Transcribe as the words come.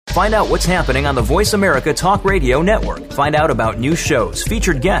Find out what's happening on the Voice America Talk Radio Network. Find out about new shows,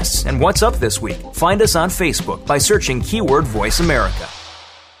 featured guests, and what's up this week. Find us on Facebook by searching keyword Voice America.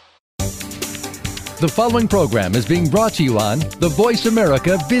 The following program is being brought to you on the Voice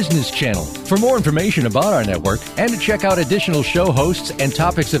America Business Channel. For more information about our network and to check out additional show hosts and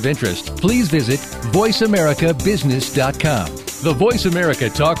topics of interest, please visit voiceamericabusiness.com. The Voice America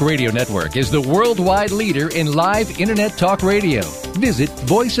Talk Radio Network is the worldwide leader in live Internet talk radio. Visit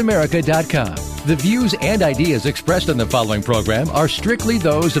voiceamerica.com. The views and ideas expressed on the following program are strictly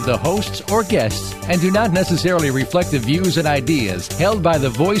those of the hosts or guests and do not necessarily reflect the views and ideas held by the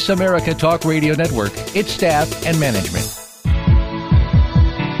Voice America Talk Radio Network, its staff, and management.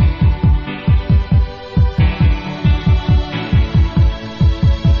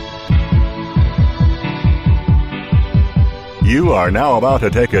 You are now about to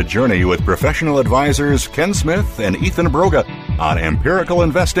take a journey with professional advisors Ken Smith and Ethan Broga on Empirical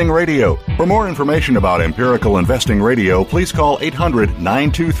Investing Radio. For more information about Empirical Investing Radio, please call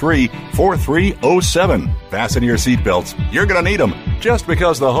 800-923-4307. Fasten your seatbelts. You're going to need them. Just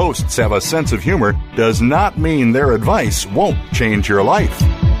because the hosts have a sense of humor does not mean their advice won't change your life.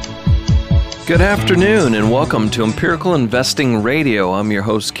 Good afternoon and welcome to Empirical Investing Radio. I'm your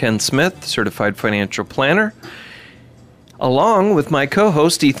host, Ken Smith, certified financial planner, along with my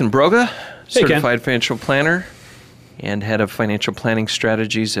co-host, Ethan Broga, certified financial planner and head of financial planning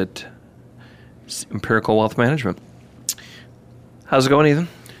strategies at Empirical Wealth Management. How's it going, Ethan?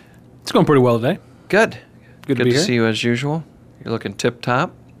 It's going pretty well today. Good. Good to be here. See you as usual. You're looking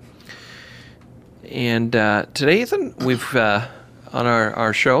tip-top. And today, Ethan, we've on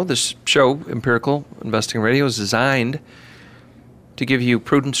our show, this show, Empirical Investing Radio, is designed to give you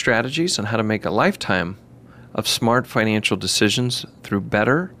prudent strategies on how to make a lifetime of smart financial decisions through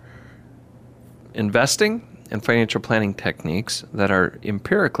better investing and financial planning techniques that are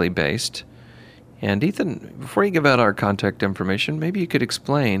empirically based. And Ethan, before you give out our contact information, maybe you could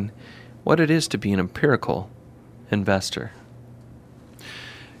explain what it is to be an empirical investor.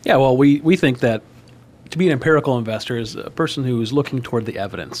 Yeah, well, we think that to be an empirical investor is a person who is looking toward the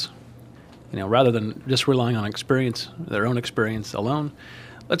evidence. Rather than just relying on experience, their own experience alone,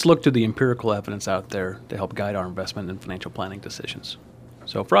 let's look to the empirical evidence out there to help guide our investment and financial planning decisions.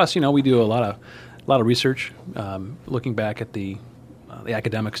 So for us, we do a lot of research, looking back at the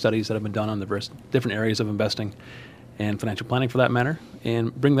academic studies that have been done on the different areas of investing and financial planning, for that matter,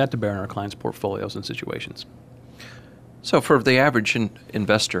 and bring that to bear in our clients' portfolios and situations. So for the average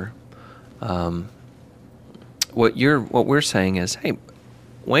investor, what we're saying is, hey,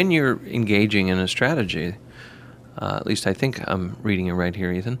 when you're engaging in a strategy, at least I think I'm reading it right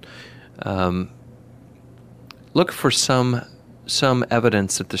here, Ethan, look for some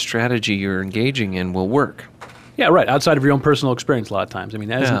evidence that the strategy you're engaging in will work. Yeah, right. Outside of your own personal experience a lot of times. I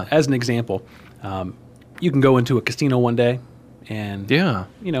mean, as an example, you can go into a casino one day and,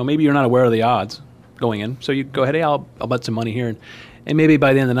 maybe you're not aware of the odds going in. So you go ahead, hey, I'll bet some money here. And maybe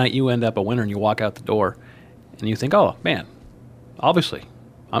by the end of the night you end up a winner and you walk out the door and you think, oh, man, obviously,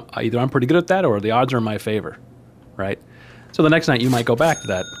 either I'm pretty good at that or the odds are in my favor. Right? So the next night you might go back to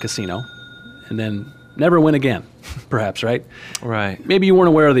that casino and then never win again, perhaps, right? Right. Maybe you weren't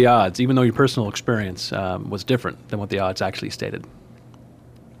aware of the odds, even though your personal experience was different than what the odds actually stated.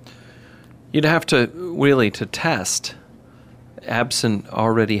 You'd have to really to test, absent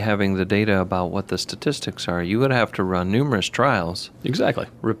already having the data about what the statistics are, you would have to run numerous trials. Exactly.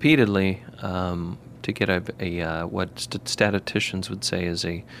 Repeatedly to get a what statisticians would say is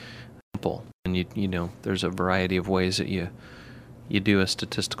a sample. And there's a variety of ways that you do a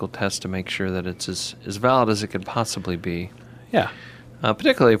statistical test to make sure that it's as valid as it could possibly be. Yeah.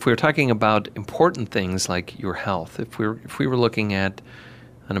 Particularly if we were talking about important things like your health. If we were looking at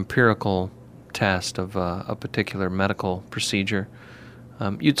an empirical test of a particular medical procedure,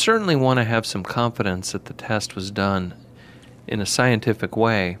 you'd certainly want to have some confidence that the test was done in a scientific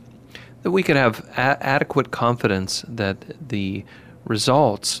way, that we could have adequate confidence that the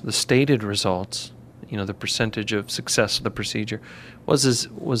results, the stated results, the percentage of success of the procedure was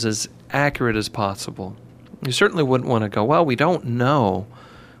as accurate as possible. You certainly wouldn't want to go, well, we don't know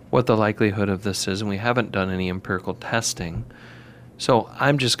what the likelihood of this is, and we haven't done any empirical testing, so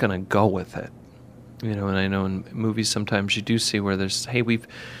I'm just going to go with it. And I know in movies sometimes you do see where there's, hey, we've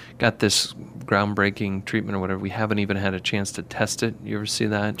got this groundbreaking treatment or whatever, we haven't even had a chance to test it. You ever see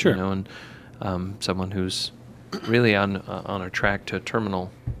that? Sure. And someone who's really on a track to a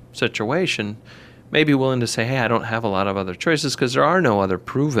terminal situation may be willing to say, hey, I don't have a lot of other choices because there are no other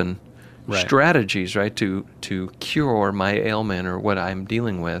proven strategies, right, to cure my ailment or what I'm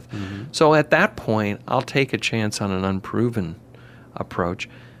dealing with. Mm-hmm. So at that point, I'll take a chance on an unproven approach.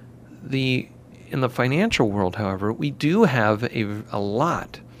 in the financial world, however, we do have a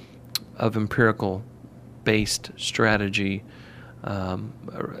lot of empirical-based strategy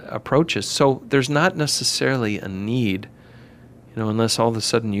approaches. So there's not necessarily a need, unless all of a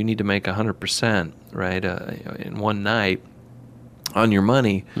sudden you need to make 100%, right, in one night on your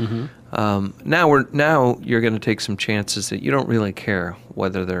money. Now you're going to take some chances that you don't really care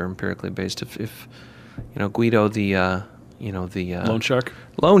whether they're empirically based. If Guido, the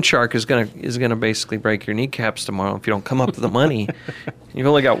loan shark is gonna basically break your kneecaps tomorrow if you don't come up with the money. You've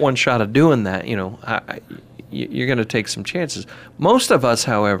only got one shot of doing that. You're going to take some chances. Most of us,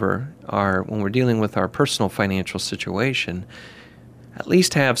 however, when we're dealing with our personal financial situation, at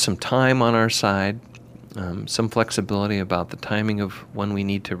least have some time on our side, some flexibility about the timing of when we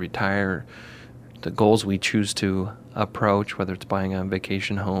need to retire, the goals we choose to approach, whether it's buying a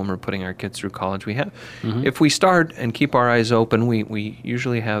vacation home or putting our kids through college. We have, if we start and keep our eyes open, we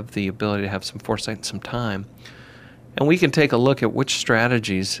usually have the ability to have some foresight and some time, and we can take a look at which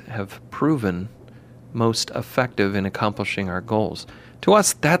strategies have proven most effective in accomplishing our goals. To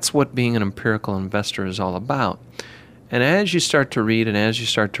us, that's what being an empirical investor is all about. And as you start to read and as you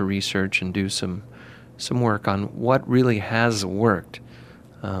start to research and do some work on what really has worked,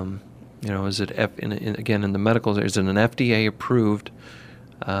 is it again in the medical, is it an FDA approved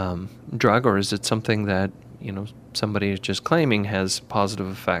drug, or is it something that somebody is just claiming has positive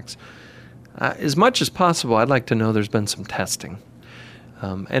effects? As much as possible, I'd like to know there's been some testing.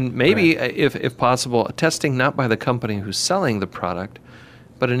 And maybe, if possible, testing not by the company who's selling the product,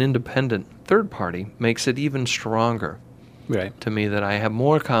 but an independent third party makes it even stronger to me, that I have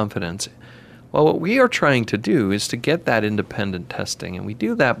more confidence. Well, what we are trying to do is to get that independent testing, and we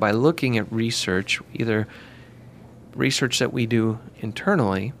do that by looking at research, either research that we do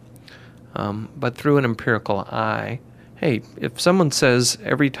internally, but through an empirical eye. Hey, if someone says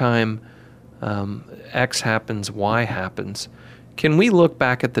every time X happens, Y happens, can we look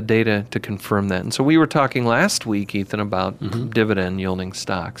back at the data to confirm that? And so we were talking last week, Ethan, about dividend-yielding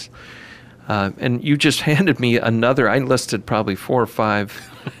stocks. And you just handed me another. I listed probably 4 or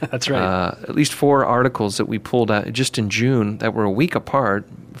 5. That's right. At least 4 articles that we pulled out just in June that were a week apart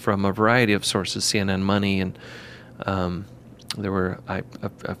from a variety of sources, CNN Money, and there were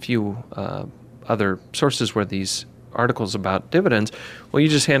a few other sources where these articles about dividends. Well, you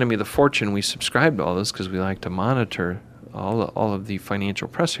just handed me the Fortune. We subscribed to all this because we like to monitor all of the financial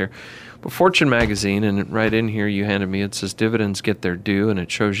press here. But Fortune magazine, and right in here you handed me, it says dividends get their due, and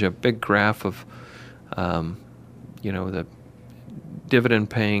it shows you a big graph of, the dividend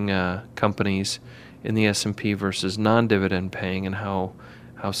paying companies in the S&P versus non-dividend paying, and how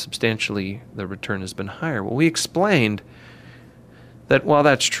substantially the return has been higher. Well, we explained that while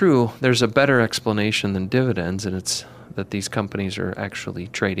that's true, there's a better explanation than dividends, and it's that these companies are actually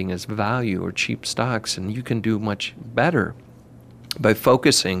trading as value or cheap stocks, and you can do much better by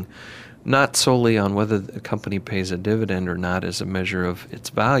focusing not solely on whether the company pays a dividend or not as a measure of its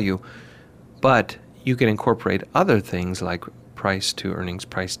value, but you can incorporate other things like price to earnings,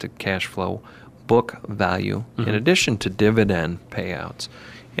 price to cash flow, book value, in addition to dividend payouts.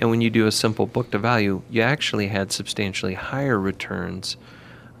 And when you do a simple book to value, you actually had substantially higher returns.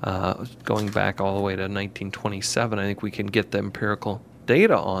 Going back all the way to 1927, I think we can get the empirical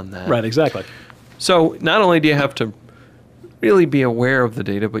data on that. Right, exactly. So not only do you have to really be aware of the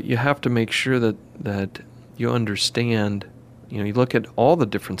data, but you have to make sure that you understand, you look at all the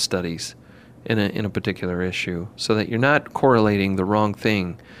different studies in a particular issue, so that you're not correlating the wrong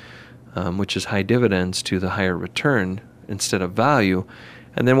thing, which is high dividends, to the higher return instead of value.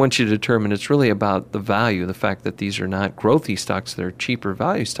 And then once you determine it's really about the value, the fact that these are not growthy stocks, they're cheaper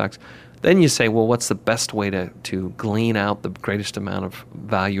value stocks, then you say, well, what's the best way to glean out the greatest amount of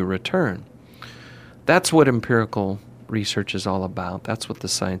value return? That's what empirical research is all about. That's what the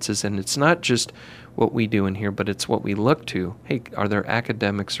science is. And it's not just what we do in here, but it's what we look to. Hey, are there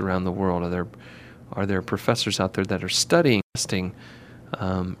academics around the world? Are there professors out there that are studying, testing,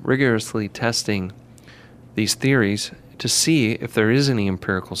 rigorously testing these theories to see if there is any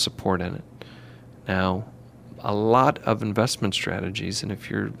empirical support in it? Now, a lot of investment strategies, and if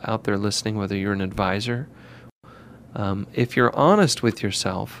you're out there listening, whether you're an advisor, if you're honest with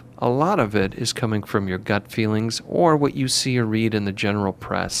yourself, a lot of it is coming from your gut feelings or what you see or read in the general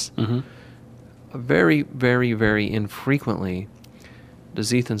press. Very, very, very infrequently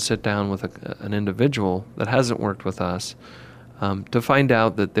does Ethan sit down with an individual that hasn't worked with us to find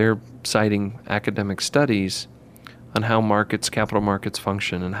out that they're citing academic studies on how capital markets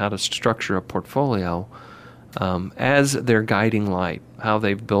function and how to structure a portfolio as their guiding light, how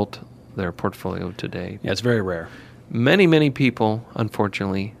they've built their portfolio today. Yeah, it's very rare. Many, many people,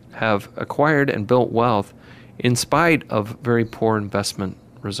 unfortunately, have acquired and built wealth in spite of very poor investment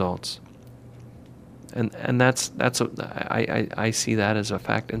results. And I see that as a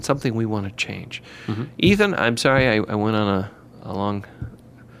fact and something we want to change. Mm-hmm. Ethan, I'm sorry I went on a long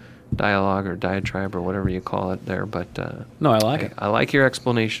dialogue or diatribe or whatever you call it there, but no, I like it. I like your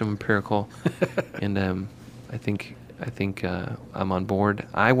explanation of Empirical, and I think I'm on board.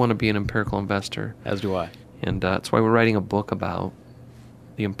 I want to be an empirical investor. As do I. And that's why we're writing a book about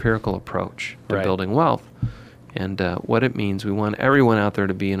the empirical approach to building wealth and what it means. We want everyone out there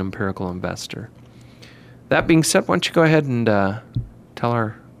to be an empirical investor. That being said, why don't you go ahead and tell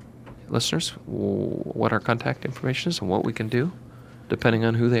our listeners what our contact information is and what we can do, depending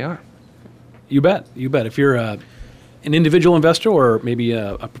on who they are. You bet. If you're an individual investor or maybe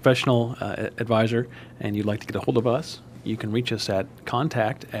a professional advisor and you'd like to get a hold of us, you can reach us at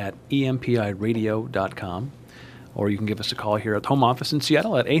contact@empiradio.com, or you can give us a call here at the home office in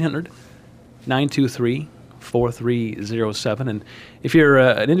Seattle at 800-923-4307. And if you're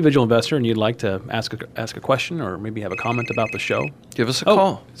an individual investor and you'd like to ask a question or maybe have a comment about the show, give us a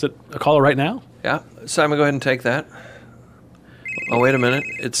call. Is it a caller right now? Yeah. Simon, go ahead and take that. Oh, wait a minute.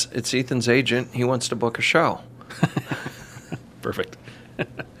 It's Ethan's agent. He wants to book a show. Perfect.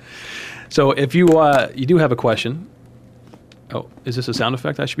 So if you do have a question, is this a sound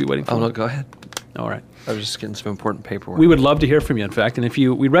effect I should be waiting for? Oh, no, go ahead. All right. I was just getting some important paperwork. We would love to hear from you, in fact. And if we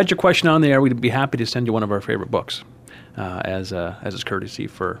read your question on the air, we'd be happy to send you one of our favorite books as a courtesy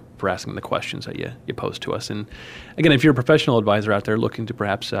for asking the questions that you post to us. And again, if you're a professional advisor out there looking to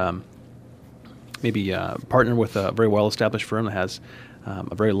perhaps maybe partner with a very well-established firm that has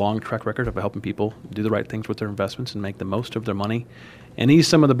a very long track record of helping people do the right things with their investments and make the most of their money and ease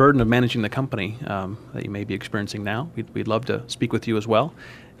some of the burden of managing the company that you may be experiencing now, we'd love to speak with you as well.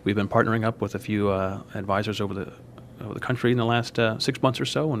 We've been partnering up with a few advisors over the country in the last 6 months or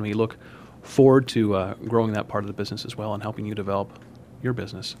so, and we look forward to growing that part of the business as well and helping you develop your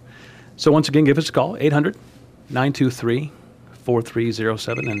business. So once again, give us a call,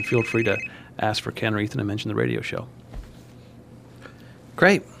 800-923-4307, and feel free to ask for Ken or Ethan and mention the radio show.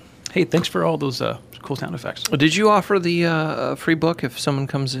 Great. Hey, thanks for all those cool sound effects. Did you offer the free book if someone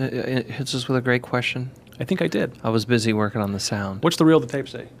comes hits us with a great question? I think I did. I was busy working on the sound. What's the reel of the tape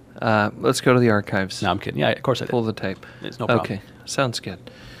say? Let's go to the archives. No, I'm kidding. Yeah, of course I did. Pull the tape. It's no problem. Okay, sounds good.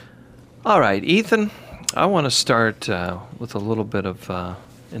 All right, Ethan, I want to start with a little bit of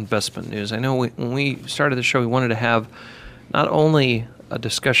investment news. I know when we started the show, we wanted to have not only a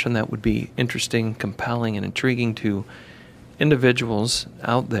discussion that would be interesting, compelling, and intriguing to individuals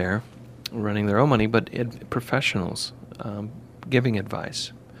out there running their own money, but professionals giving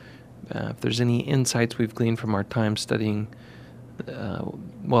advice. If there's any insights we've gleaned from our time studying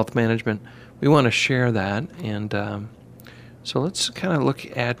wealth management, we want to share that. And so let's kind of look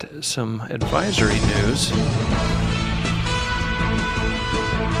at some advisory news.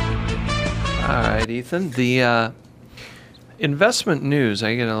 All right, Ethan. The investment news,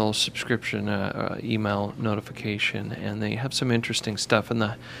 I get a little subscription email notification, and they have some interesting stuff. And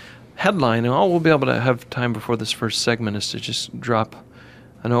the headline, and all we'll be able to have time before this first segment is to just drop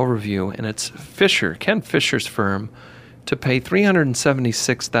an overview, and it's Ken Fisher's firm, to pay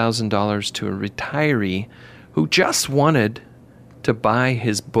 $376,000 to a retiree who just wanted to buy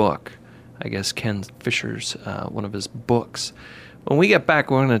his book. I guess Ken Fisher's one of his books. When we get back,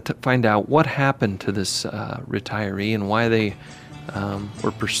 we're going to find out what happened to this retiree and why they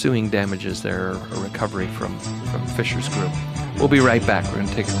were pursuing damages there, or recovery from Fisher's group. We'll be right back. We're going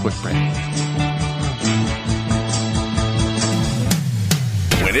to take a quick break.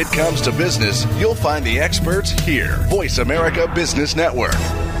 When it comes to business, you'll find the experts here. Voice America Business Network.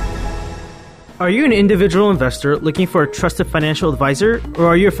 Are you an individual investor looking for a trusted financial advisor, or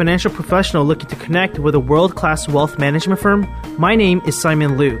are you a financial professional looking to connect with a world-class wealth management firm? My name is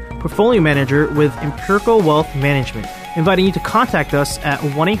Simon Liu, Portfolio Manager with Empirical Wealth Management, inviting you to contact us at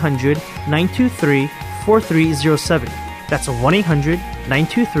 1-800-923-4307. That's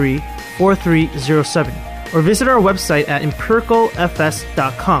 1-800-923-4307. Or visit our website at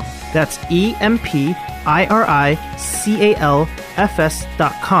empiricalfs.com. That's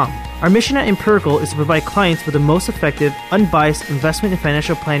EMPIRICALFS.com. Our mission at Empirical is to provide clients with the most effective, unbiased investment and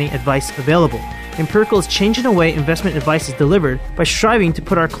financial planning advice available. Empirical is changing the way investment advice is delivered by striving to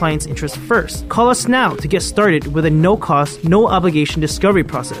put our clients' interests first. Call us now to get started with a no-cost, no-obligation discovery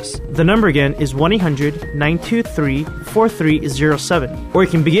process. The number again is 1-800-923-4307. Or you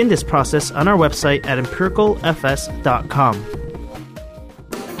can begin this process on our website at empiricalfs.com.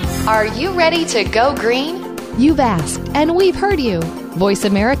 Are you ready to go green? You've asked, and we've heard you. Voice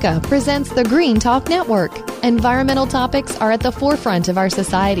America presents the Green Talk Network. Environmental topics are at the forefront of our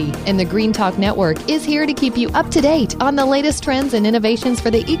society, and the Green Talk Network is here to keep you up to date on the latest trends and innovations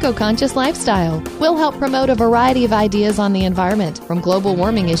for the eco-conscious lifestyle. We'll help promote a variety of ideas on the environment, from global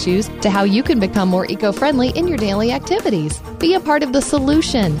warming issues to how you can become more eco-friendly in your daily activities. Be a part of the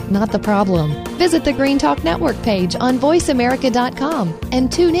solution, not the problem. Visit the Green Talk Network page on voiceamerica.com and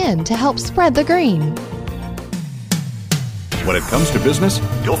tune in to help spread the green. When it comes to business,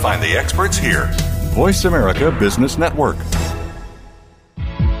 you'll find the experts here. Voice America Business Network.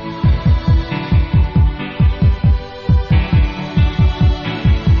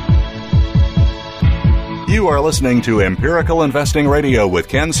 You are listening to Empirical Investing Radio with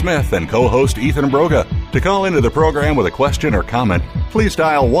Ken Smith and co-host Ethan Broga. To call into the program with a question or comment, please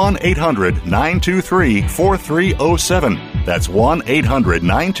dial 1-800-923-4307. That's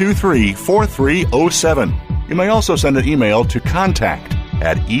 1-800-923-4307. You may also send an email to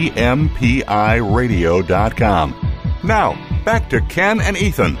contact@empiradio.com. Now, back to Ken and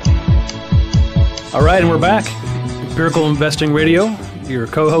Ethan. All right, and we're back. Empirical Investing Radio. Your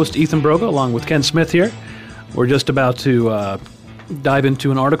co-host, Ethan Broga, along with Ken Smith here. We're just about to dive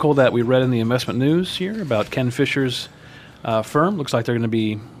into an article that we read in the investment news here about Ken Fisher's firm. Looks like they're going to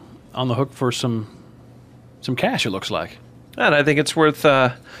be on the hook for some cash, it looks like. And I think it's worth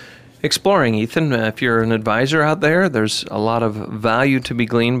exploring, Ethan. If you're an advisor out there, there's a lot of value to be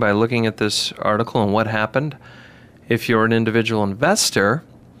gleaned by looking at this article and what happened. If you're an individual investor,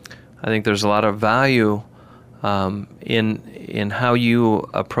 I think there's a lot of value in how you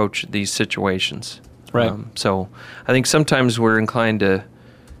approach these situations. Right. So I think sometimes we're inclined to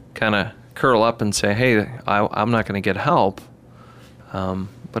kind of curl up and say, hey, I'm not going to get help.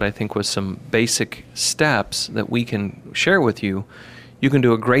 But I think with some basic steps that we can share with you, you can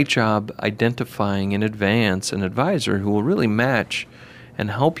do a great job identifying in advance an advisor who will really match and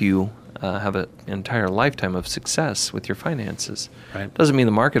help you have an entire lifetime of success with your finances. Right. Doesn't mean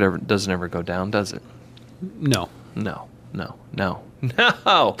the market doesn't ever go down, does it? No.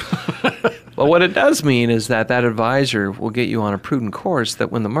 But what it does mean is that advisor will get you on a prudent course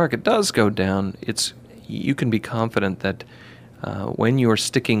that when the market does go down, you can be confident that when you're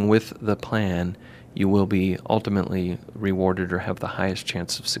sticking with the plan, you will be ultimately rewarded or have the highest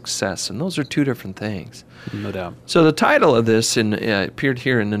chance of success. And those are two different things. No doubt. So the title of this appeared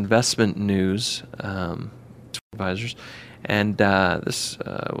here in Investment News Advisors, and this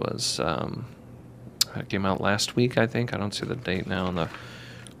came out last week, I think. I don't see the date now on the...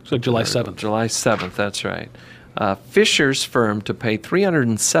 It's like July 7th. July 7th, that's right. Fisher's firm to pay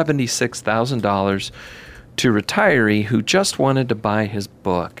 $376,000 to retiree who just wanted to buy his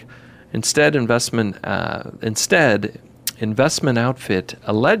book. Instead, investment outfit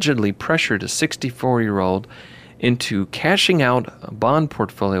allegedly pressured a 64-year-old into cashing out a bond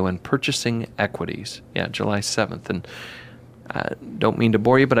portfolio and purchasing equities. Yeah, July 7th. And I don't mean to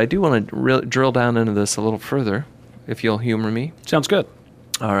bore you, but I do want to drill down into this a little further, if you'll humor me. Sounds good.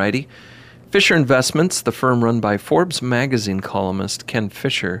 All righty. Fisher Investments, the firm run by Forbes magazine columnist Ken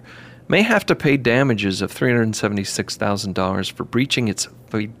Fisher, may have to pay damages of $376,000 for breaching its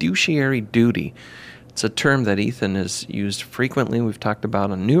fiduciary duty. It's a term that Ethan has used frequently. We've talked about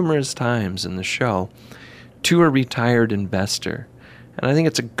it numerous times in the show, to a retired investor. And I think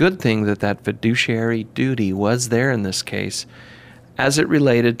it's a good thing that fiduciary duty was there in this case as it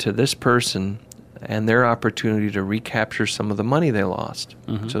related to this person and their opportunity to recapture some of the money they lost.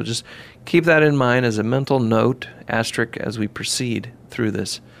 Mm-hmm. So just keep that in mind as a mental note, asterisk, as we proceed through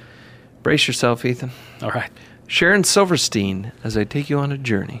this. Brace yourself, Ethan. All right. Sharon Silverstein, as I take you on a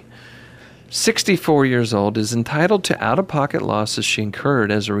journey. 64 years old, is entitled to out-of-pocket losses she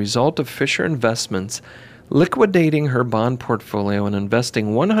incurred as a result of Fisher Investments liquidating her bond portfolio and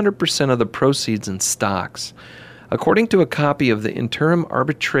investing 100% of the proceeds in stocks. According to a copy of the Interim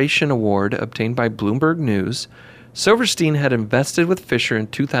Arbitration Award obtained by Bloomberg News, Silverstein had invested with Fisher in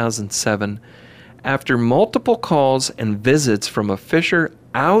 2007 after multiple calls and visits from a Fisher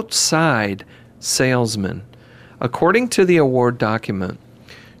outside salesman. According to the award document,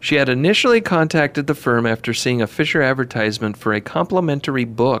 she had initially contacted the firm after seeing a Fisher advertisement for a complimentary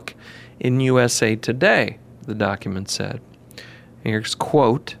book in USA Today, the document said. Here's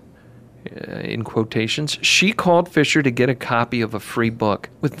quote, in quotations, she called Fisher to get a copy of a free book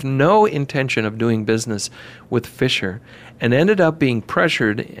with no intention of doing business with Fisher and ended up being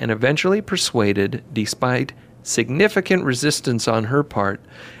pressured and eventually persuaded, despite significant resistance on her part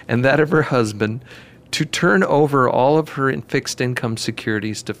and that of her husband, to turn over all of her fixed income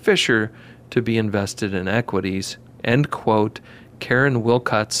securities to Fisher to be invested in equities. End quote. Karen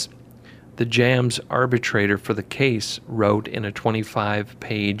Wilcotts, the JAMS arbitrator for the case wrote in a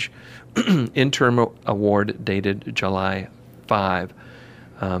 25-page interim award dated July 5.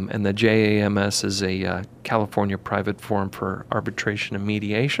 And the JAMS is a California private forum for arbitration and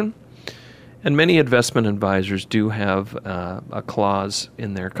mediation. And many investment advisors do have a clause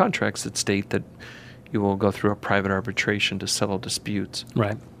in their contracts that state that you will go through a private arbitration to settle disputes.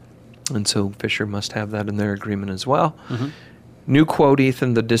 Right. And so Fisher must have that in their agreement as well. Mm-hmm. New quote,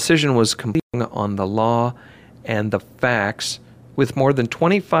 Ethan, the decision was complete on the law and the facts, with more than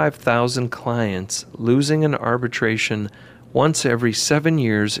 25,000 clients. Losing an arbitration once every 7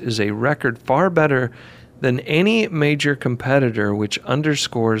 years is a record far better than any major competitor, which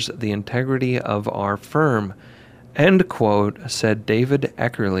underscores the integrity of our firm, end quote, said David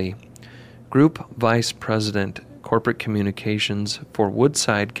Eckerly, Group Vice President, Corporate Communications for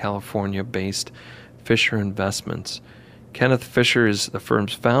Woodside, California-based Fisher Investments. Kenneth Fisher is the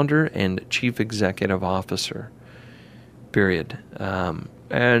firm's founder and chief executive officer. Period. And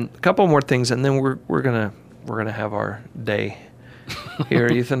a couple more things, and then we're gonna have our day here,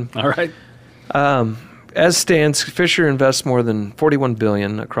 Ethan. All right. As stands, Fisher invests more than $41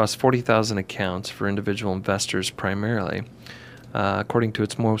 billion across 40,000 accounts for individual investors primarily, according to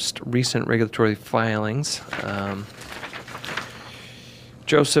its most recent regulatory filings.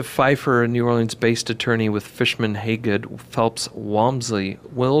 Joseph Pfeiffer, a New Orleans-based attorney with Fishman, Haygood, Phelps, Walmsley,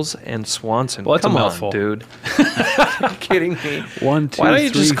 Wills, and Swanson. Well, that's Come a on, mouthful. Dude. Are you kidding me? 1, 2, Why don't you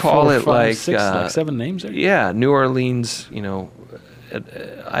 3, just call 4, it 5, like 6, like 7 names there? Yeah, New Orleans,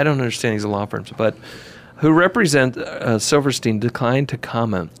 I don't understand these law firms, but who represent Silverstein declined to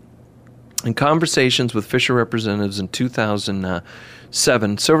comment. In conversations with Fisher representatives in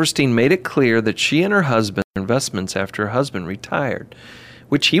 2007, Silverstein made it clear that she and her husband investments after her husband retired,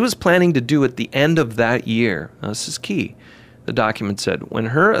 which he was planning to do at the end of that year. Now, this is key. The document said, when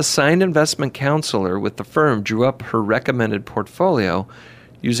her assigned investment counselor with the firm drew up her recommended portfolio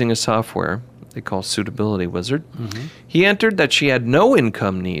using a software they call Suitability Wizard, he entered that she had no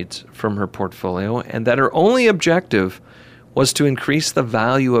income needs from her portfolio and that her only objective was to increase the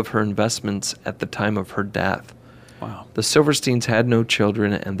value of her investments at the time of her death. Wow. The Silversteins had no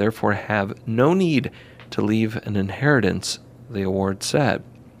children and therefore have no need to leave an inheritance, the award said.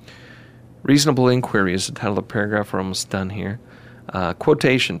 Reasonable inquiry is the title of the paragraph. We're almost done here.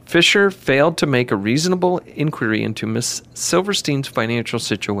 Quotation, Fisher failed to make a reasonable inquiry into Miss Silverstein's financial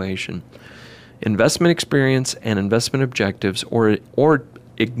situation, investment experience, and investment objectives, or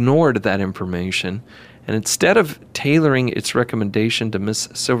ignored that information, and instead of tailoring its recommendation to Miss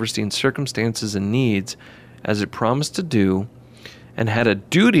Silverstein's circumstances and needs, as it promised to do and had a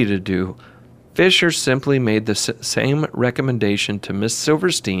duty to do, Fisher simply made the same recommendation to Miss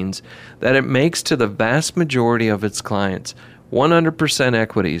Silverstein's that it makes to the vast majority of its clients, 100%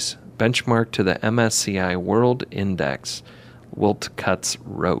 equities, benchmarked to the MSCI World Index, Wiltcutts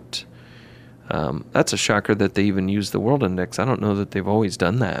wrote. That's a shocker that they even use the World Index. I don't know that they've always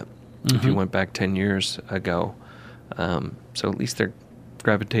done that if you went back 10 years ago. So at least they're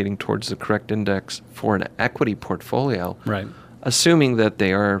gravitating towards the correct index for an equity portfolio, Right. assuming that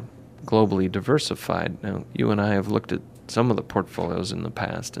they are globally diversified. Now, you and I have looked at some of the portfolios in the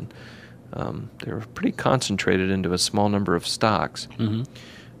past, and they were pretty concentrated into a small number of stocks.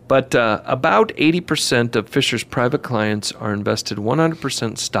 But about 80% of Fisher's private clients are invested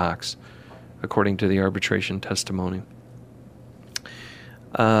 100% stocks, according to the arbitration testimony.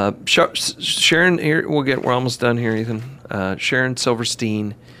 Sharon, here we're almost done here, Ethan. Sharon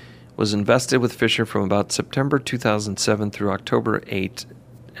Silverstein was invested with Fisher from about September 2007 through October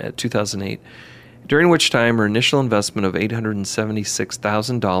 2008, during which time her initial investment of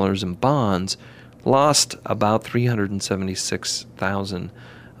 $876,000 in bonds lost about $376,000,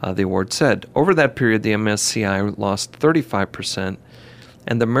 the award said. Over that period, the MSCI lost 35%,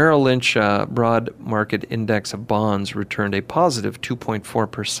 and the Merrill Lynch Broad Market Index of Bonds returned a positive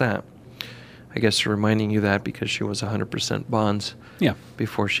 2.4%. I guess reminding you that because she was 100% bonds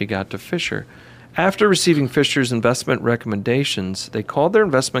before she got to Fisher. After receiving Fisher's investment recommendations, they called their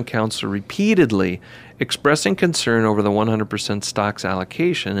investment counselor repeatedly, expressing concern over the 100% stocks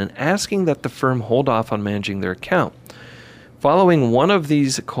allocation and asking that the firm hold off on managing their account. Following one of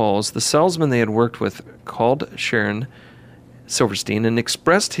these calls, the salesman they had worked with called Sharon Silverstein and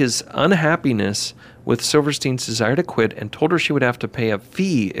expressed his unhappiness with Silverstein's desire to quit and told her she would have to pay a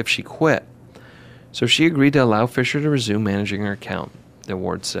fee if she quit. So she agreed to allow Fisher to resume managing her account, the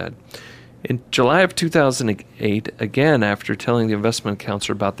award said. In July of 2008, again after telling the investment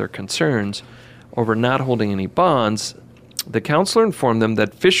counselor about their concerns over not holding any bonds, the counselor informed them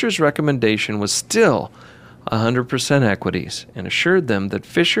that Fisher's recommendation was still 100% equities and assured them that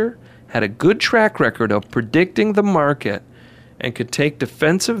Fisher had a good track record of predicting the market and could take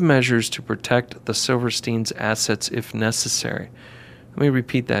defensive measures to protect the Silverstein's assets if necessary. Let me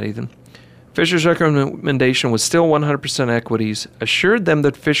repeat that, Ethan. Fisher's recommendation was still 100% equities, assured them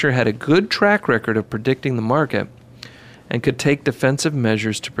that Fisher had a good track record of predicting the market and could take defensive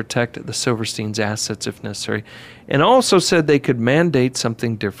measures to protect the Silverstein's assets if necessary, and also said they could mandate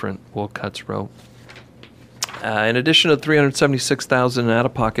something different, Wilcutts wrote. In addition to $376,000 in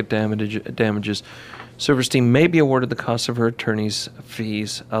out-of-pocket damages, Silverstein may be awarded the cost of her attorney's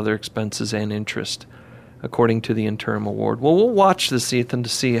fees, other expenses, and interest, according to the interim award. Well, we'll watch this, Ethan, to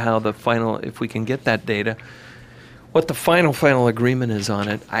see how the final, if we can get that data, what the final agreement is on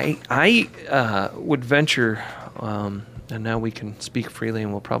it. I would venture, and now we can speak freely,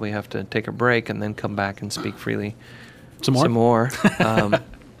 and we'll probably have to take a break and then come back and speak freely some more,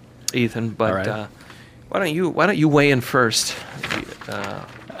 Ethan. But right. Why don't you weigh in first?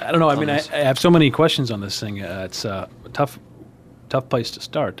 I don't know. I mean, I have so many questions on this thing. It's a tough place to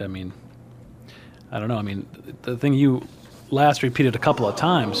start. I mean, I don't know. I mean, the thing you last repeated a couple of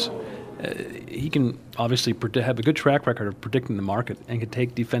times, he can obviously have a good track record of predicting the market and can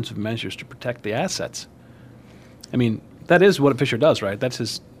take defensive measures to protect the assets. I mean, that is what Fisher does, right? That's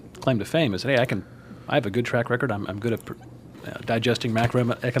his claim to fame is, hey, I have a good track record. I'm good at digesting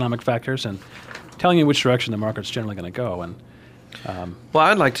macroeconomic factors and telling you which direction the market's generally going to go. And well,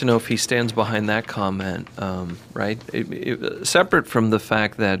 I'd like to know if he stands behind that comment, right? Separate from the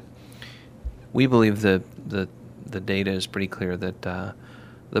fact that we believe that the data is pretty clear that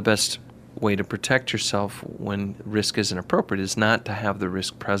the best way to protect yourself when risk isn't appropriate is not to have the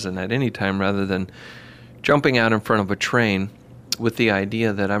risk present at any time, rather than jumping out in front of a train with the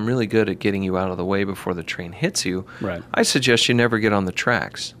idea that I'm really good at getting you out of the way before the train hits you. Right. I suggest you never get on the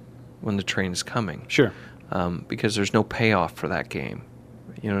tracks when the train is coming. Sure. Because there's no payoff for that game.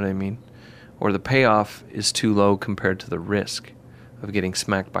 You know what I mean? Or the payoff is too low compared to the risk of getting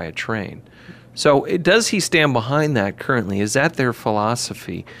smacked by a train. So does he stand behind that currently? Is that their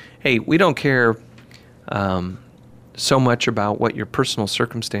philosophy? Hey, we don't care so much about what your personal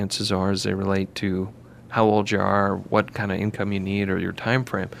circumstances are as they relate to how old you are, what kind of income you need, or your time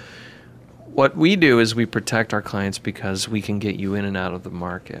frame. What we do is we protect our clients because we can get you in and out of the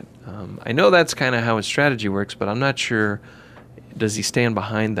market. I know that's kind of how his strategy works, but I'm not sure. Does he stand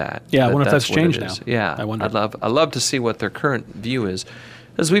behind that? Yeah, I wonder if that's changed now. Yeah, I wonder. I'd love to see what their current view is.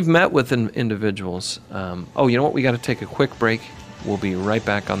 As we've met with individuals, you know what? We got to take a quick break. We'll be right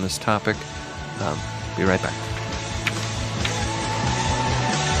back on this topic. Be right back.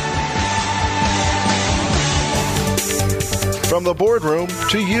 From the boardroom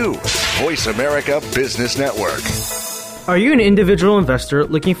to you, Voice America Business Network. Are you an individual investor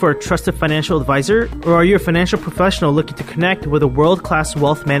looking for a trusted financial advisor, or are you a financial professional looking to connect with a world-class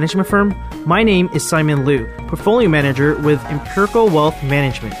wealth management firm? My name is Simon Liu, portfolio manager with Empirical Wealth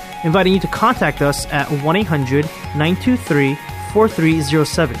Management, inviting you to contact us at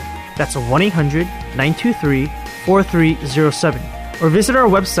 1-800-923-4307. That's 1-800-923-4307. Or visit our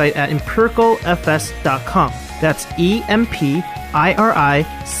website at empiricalfs.com. That's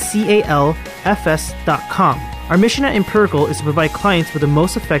EMPIRICALFS.com. Our mission at Empirical is to provide clients with the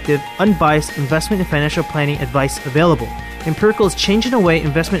most effective, unbiased investment and financial planning advice available. Empirical is changing the way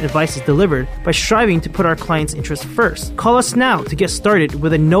investment advice is delivered by striving to put our clients' interests first. Call us now to get started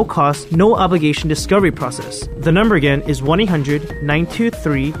with a no-cost, no-obligation discovery process. The number again is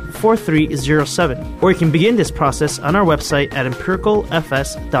 1-800-923-4307. Or you can begin this process on our website at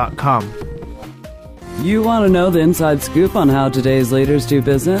empiricalfs.com. You want to know the inside scoop on how today's leaders do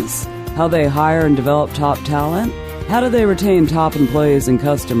business? How they hire and develop top talent? How do they retain top employees and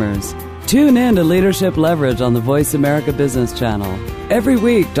customers? Tune in to Leadership Leverage on the Voice America Business Channel. Every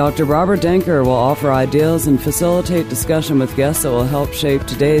week, Dr. Robert Denker will offer ideas and facilitate discussion with guests that will help shape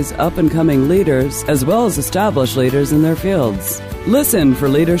today's up-and-coming leaders as well as established leaders in their fields. Listen for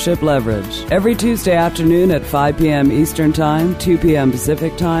Leadership Leverage every Tuesday afternoon at 5 p.m. Eastern Time, 2 p.m.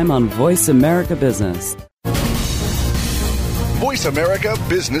 Pacific Time on Voice America Business. Voice America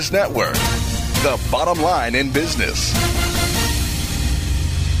Business Network, the bottom line in business.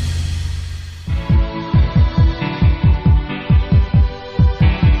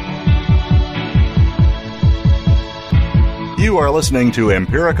 You are listening to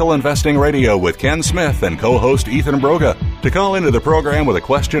Empirical Investing Radio with Ken Smith and co-host Ethan Broga. To call into the program with a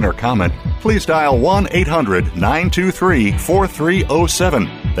question or comment, please dial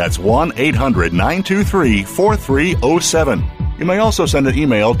 1-800-923-4307. That's 1-800-923-4307. You may also send an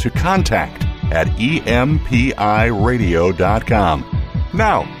email to contact@empiradio.com.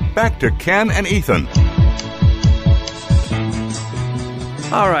 Now, back to Ken and Ethan.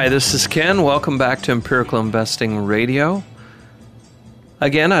 All right, this is Ken. Welcome back to Empirical Investing Radio.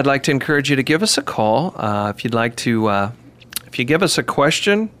 Again, I'd like to encourage you to give us a call if you'd like to. If you give us a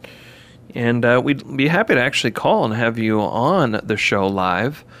question, and we'd be happy to actually call and have you on the show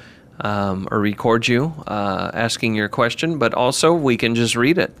live, or record you asking your question. But also, we can just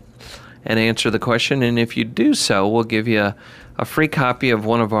read it and answer the question. And if you do so, we'll give you a free copy of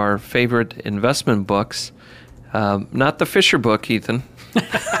one of our favorite investment books. Not the Fisher book, Ethan.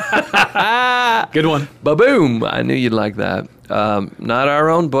 Good one. Ba-boom! I knew you'd like that. Not our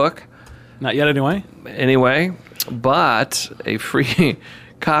own book. Not yet, anyway. Anyway, but a free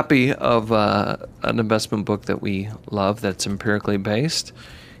copy of an investment book that we love that's empirically based.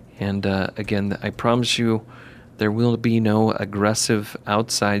 And again, I promise you, there will be no aggressive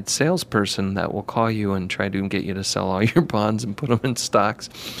outside salesperson that will call you and try to get you to sell all your bonds and put them in stocks.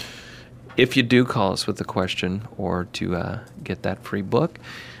 If you do call us with a question or to get that free book.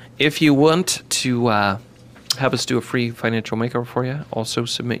 If you want to have us do a free financial makeover for you, also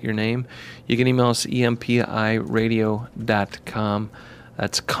submit your name. You can email us empiradio.com.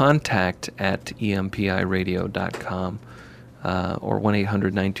 That's contact@empiradio.com or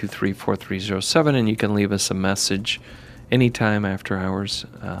 1-800-923-4307, and you can leave us a message anytime after hours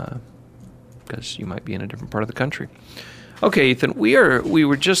because you might be in a different part of the country. Okay, Ethan,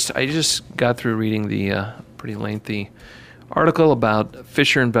 I just got through reading the pretty lengthy article about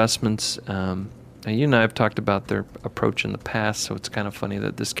Fisher Investments. Now, you and I have talked about their approach in the past, so it's kind of funny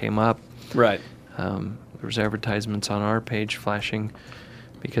that this came up. Right. There was advertisements on our page flashing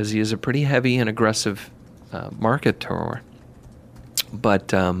because he is a pretty heavy and aggressive marketer. But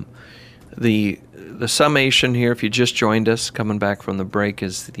the summation here, if you just joined us, coming back from the break,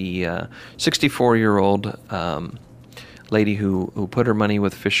 is the 64-year-old lady who put her money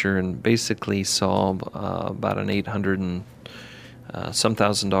with Fisher and basically saw about an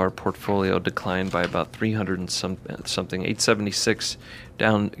 $800,000 portfolio decline by about 300 and something, 876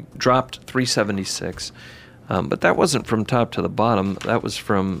 down, dropped 376. But that wasn't from top to the bottom. That was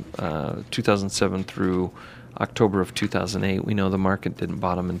from 2007 through October of 2008. We know the market didn't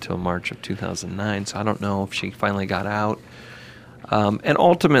bottom until March of 2009, so I don't know if she finally got out. And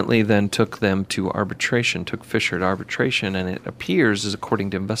ultimately then took them to arbitration, took Fisher to arbitration, and it appears, as according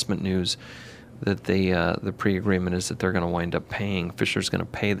to Investment News, that the pre-agreement is that they're going to wind up paying. Fisher's going to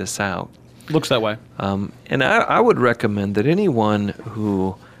pay this out. Looks that way. And I would recommend that anyone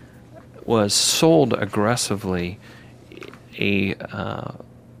who was sold aggressively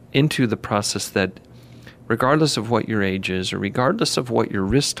into the process, that regardless of what your age is, or regardless of what your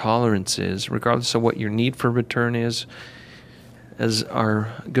risk tolerance is, regardless of what your need for return is, as our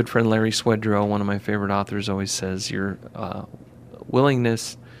good friend Larry Swedroe, one of my favorite authors, always says, your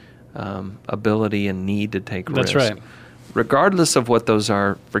willingness, ability, and need to take risks. That's right. Regardless of what those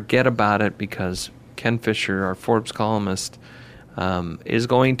are, forget about it, because Ken Fisher, our Forbes columnist, is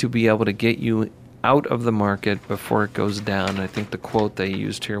going to be able to get you out of the market before it goes down. I think the quote they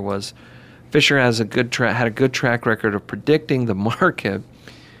used here was, Fisher has had a good track record of predicting the market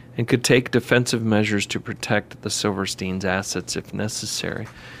and could take defensive measures to protect the Silverstein's assets if necessary.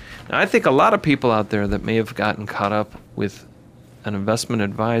 Now, I think a lot of people out there that may have gotten caught up with an investment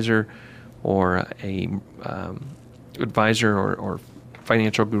advisor or a advisor or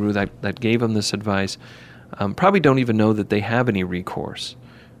financial guru that gave them this advice probably don't even know that they have any recourse.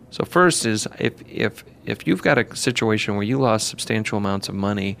 So first is, if you've got a situation where you lost substantial amounts of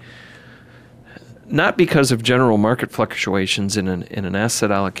money, not because of general market fluctuations in an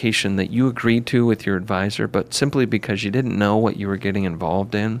asset allocation that you agreed to with your advisor, but simply because you didn't know what you were getting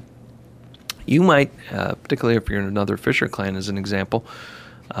involved in, you might, particularly if you're another Fisher client as an example,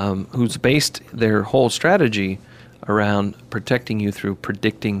 who's based their whole strategy around protecting you through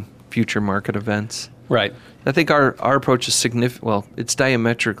predicting future market events. Right. I think our approach is it's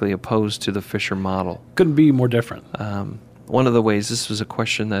diametrically opposed to the Fisher model. Couldn't be more different. One of the ways, this was a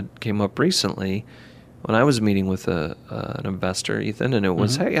question that came up recently when I was meeting with an investor, Ethan, and it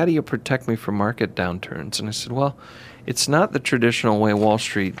was, hey, how do you protect me from market downturns? And I said, well, it's not the traditional way Wall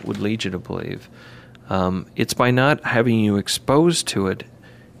Street would lead you to believe. It's by not having you exposed to it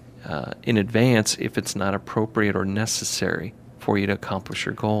in advance if it's not appropriate or necessary for you to accomplish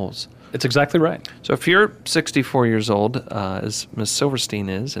your goals. It's exactly right. So if you're 64 years old, as Ms. Silverstein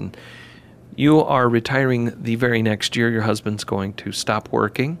is, and you are retiring the very next year, your husband's going to stop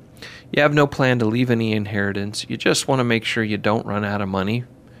working, you have no plan to leave any inheritance, you just want to make sure you don't run out of money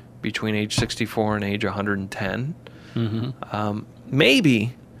between age 64 and age 110,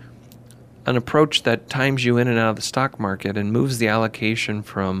 maybe an approach that times you in and out of the stock market and moves the allocation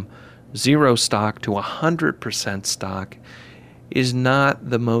from 0 stock to 100% stock is not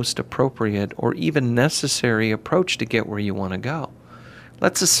the most appropriate or even necessary approach to get where you want to go.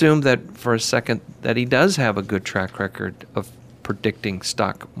 Let's assume that for a second that he does have a good track record of predicting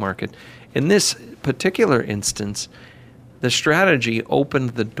stock market. In this particular instance, the strategy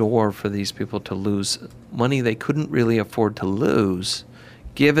opened the door for these people to lose money they couldn't really afford to lose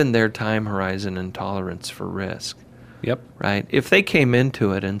given their time horizon and tolerance for risk. Yep. Right? If they came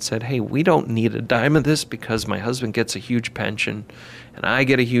into it and said, hey, we don't need a dime of this because my husband gets a huge pension and I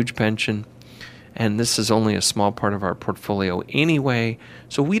get a huge pension, and this is only a small part of our portfolio anyway,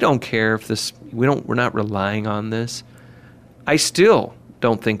 so we don't care if this, we're not relying on this. I still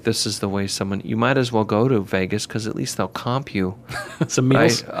don't think this is the way you might as well go to Vegas because at least they'll comp you. Some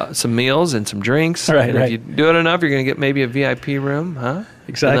meals. Right? Some meals and some drinks. Right, and right. if you do it enough, you're going to get maybe a VIP room, huh?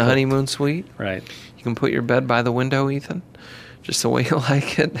 Exactly. In the honeymoon suite. Right. You can put your bed by the window, Ethan, just the way you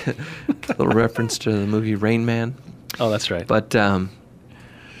like it. A little reference to the movie Rain Man. Oh, that's right. But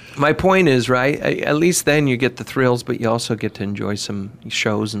my point is, right, at least then you get the thrills, but you also get to enjoy some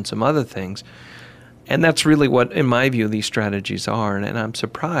shows and some other things. And that's really what, in my view, these strategies are. And I'm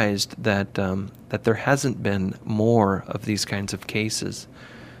surprised that that there hasn't been more of these kinds of cases.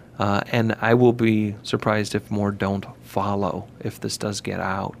 And I will be surprised if more don't follow if this does get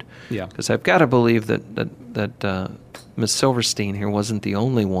out. Yeah. Because I've got to believe that Ms. Silverstein here wasn't the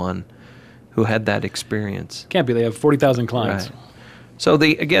only one who had that experience. Can't be. They have 40,000 clients. Right. So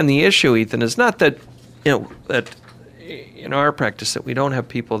the issue, Ethan, is not that that in our practice that we don't have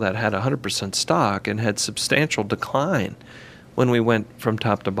people that had 100% stock and had substantial decline when we went from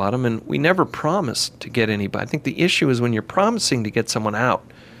top to bottom, and we never promised to get anybody. I think the issue is when you're promising to get someone out.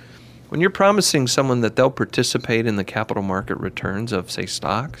 When you're promising someone that they'll participate in the capital market returns of, say,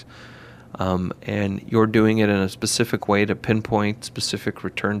 stocks, and you're doing it in a specific way to pinpoint specific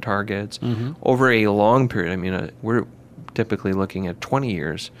return targets over a long period. I mean, we're typically looking at 20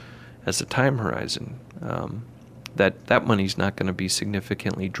 years as a time horizon. That money's not going to be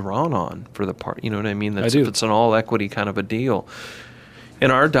significantly drawn on for the part. You know what I mean? That's I do. If it's an all equity kind of a deal. In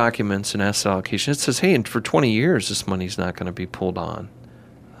our documents and asset allocation, it says, hey, and for 20 years, this money's not going to be pulled on.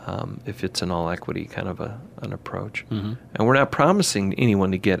 If it's an all-equity kind of an approach. And we're not promising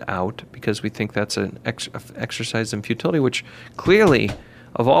anyone to get out because we think that's an exercise in futility, which clearly,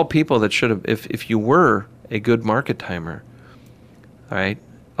 of all people that should have, if you were a good market timer, all right,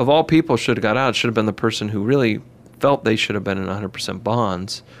 of all people should have got out, it should have been the person who really felt they should have been in 100%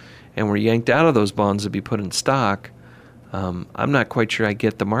 bonds and were yanked out of those bonds to be put in stock. I'm not quite sure I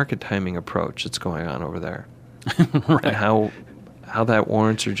get the market timing approach that's going on over there. Right. And how that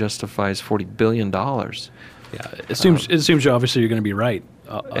warrants or justifies $40 billion. Yeah, it seems obviously you're going to be right,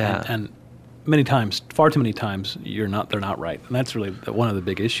 Yeah. and many times, far too many times, they're not right, and that's really one of the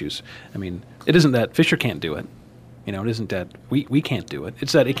big issues. I mean, it isn't that Fisher can't do it, it isn't that we can't do it.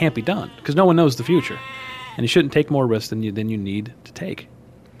 It's that it can't be done because no one knows the future, and you shouldn't take more risk than you need to take.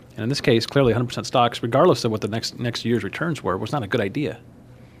 And in this case, clearly 100% stocks, regardless of what the next year's returns were, was not a good idea.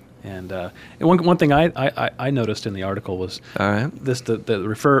 And one thing I noticed in the article was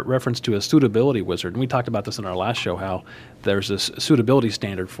the reference to a suitability wizard. And we talked about this in our last show, how there's this suitability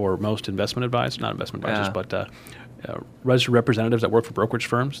standard for most investment advisors, not investment advisors, but registered representatives that work for brokerage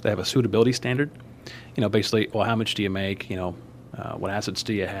firms. They have a suitability standard. Basically, well, how much do you make? What assets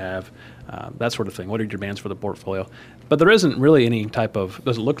do you have? That sort of thing. What are your demands for the portfolio? But there isn't really any type of,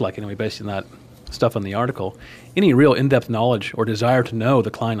 doesn't look like anyway, based on that stuff in the article, any real in-depth knowledge or desire to know the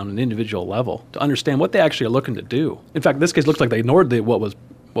client on an individual level, to understand what they actually are looking to do. In fact, this case looks like they ignored what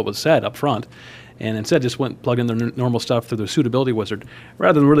was said up front, and instead just went plug in their normal stuff through the suitability wizard,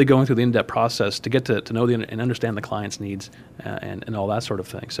 rather than really going through the in-depth process to get to know and understand the client's needs and all that sort of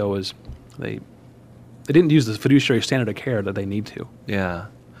thing. So they didn't use the fiduciary standard of care that they need to. Yeah.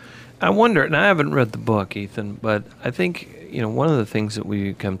 I wonder, and I haven't read the book, Ethan, but I think one of the things that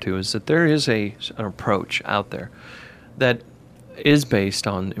we come to is that there is an approach out there that is based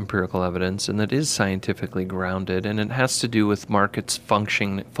on empirical evidence and that is scientifically grounded, and it has to do with markets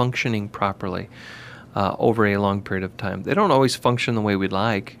functioning properly over a long period of time. They don't always function the way we'd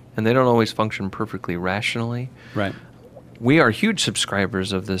like, and they don't always function perfectly rationally. Right. We are huge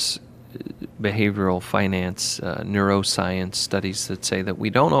subscribers of this behavioral finance, neuroscience studies that say that we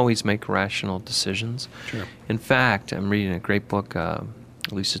don't always make rational decisions. Sure. In fact, I'm reading a great book, at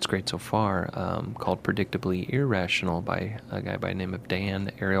least it's great so far, called Predictably Irrational by a guy by the name of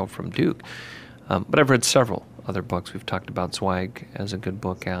Dan Ariel from Duke. But I've read several other books. We've talked about Zweig as a good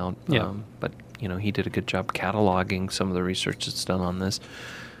book out. Yeah. But he did a good job cataloging some of the research that's done on this.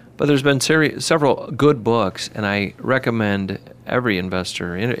 But there's been several good books, and I recommend every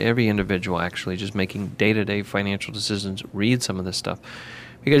investor, every individual actually, just making day-to-day financial decisions, read some of this stuff.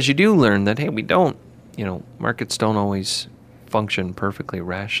 Because you do learn that, hey, markets don't always function perfectly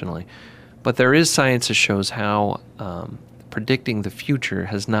rationally. But there is science that shows how predicting the future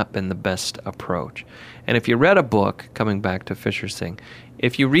has not been the best approach. And if you read a book, coming back to Fisher's thing,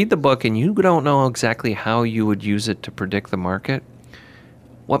 if you read the book and you don't know exactly how you would use it to predict the market,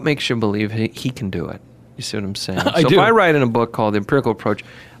 what makes you believe he can do it? You see what I'm saying? If I write in a book called The Empirical Approach,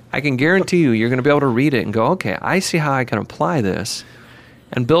 I can guarantee you're going to be able to read it and go, okay, I see how I can apply this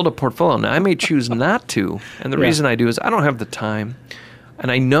and build a portfolio. Now, I may choose not to, and the reason I do is I don't have the time,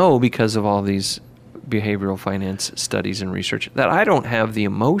 and I know because of all these behavioral finance studies and research that I don't have the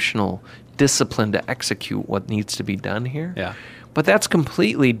emotional discipline to execute what needs to be done here. Yeah. But that's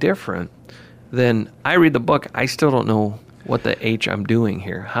completely different than I read the book, I still don't know what the H I'm doing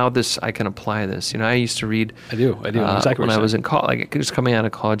here, how I can apply this. I used to read. I do. Exactly. When I was in college, like just coming out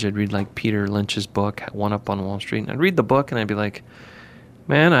of college, I'd read like Peter Lynch's book, One Up on Wall Street, and I'd read the book and I'd be like,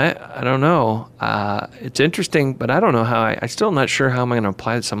 man, I don't know. It's interesting, but I don't know how. I still not sure how I'm going to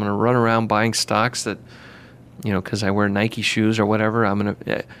apply this. I'm going to run around buying stocks that, because I wear Nike shoes or whatever.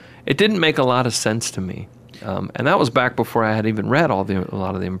 It didn't make a lot of sense to me. And that was back before I had even read a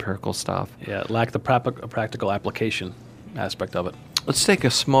lot of the empirical stuff. Yeah, it lacked the practical application aspect of it. Let's take a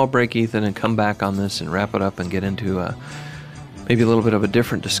small break, Ethan, and come back on this and wrap it up and get into maybe a little bit of a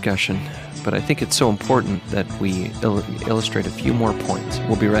different discussion. But I think it's so important that we illustrate a few more points.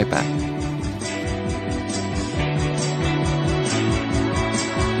 We'll be right back.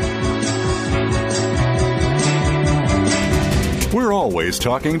 We're always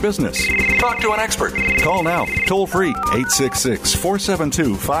talking business. Talk to an expert. Call now, toll free,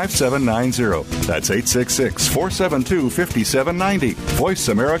 866-472-5790. That's 866-472-5790. Voice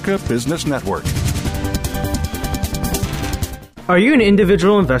America Business Network. Are you an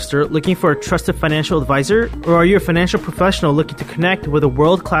individual investor looking for a trusted financial advisor, or are you a financial professional looking to connect with a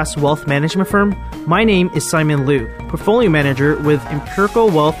world-class wealth management firm? My name is Simon Liu, portfolio manager with Empirical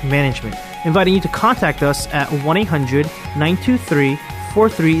Wealth Management, inviting you to contact us at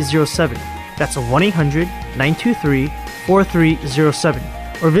 1-800-923-4307. That's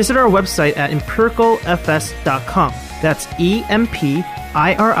 1-800-923-4307. Or visit our website at empiricalfs.com. That's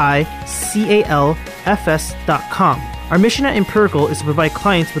EMPIRICALFS.com. Our mission at Empirical is to provide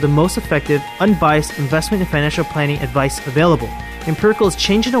clients with the most effective, unbiased investment and financial planning advice available. Empirical is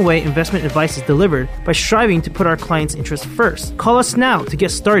changing the way investment advice is delivered by striving to put our clients' interests first. Call us now to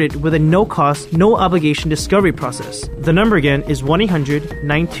get started with a no-cost, no-obligation discovery process. The number again is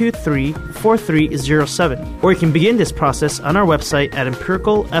 1-800-923-4307. Or you can begin this process on our website at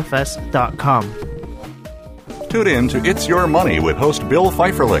empiricalfs.com. Tune in to It's Your Money with host Bill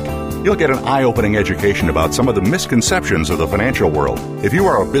Pfeifferlich. You'll get an eye-opening education about some of the misconceptions of the financial world. If you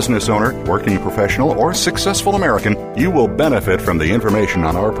are a business owner, working professional, or successful American, you will benefit from the information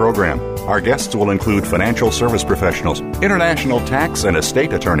on our program. Our guests will include financial service professionals, international tax and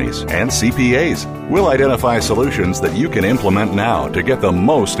estate attorneys, and CPAs. We'll identify solutions that you can implement now to get the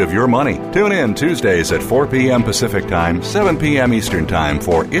most of your money. Tune in Tuesdays at 4 p.m. Pacific Time, 7 p.m. Eastern Time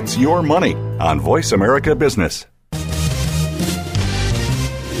for It's Your Money on Voice America Business.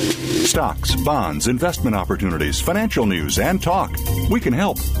 Stocks, bonds, investment opportunities, financial news, and talk. We can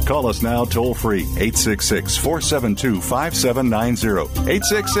help. Call us now toll free, 866-472-5790.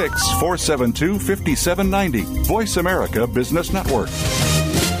 866-472-5790. Voice America Business Network.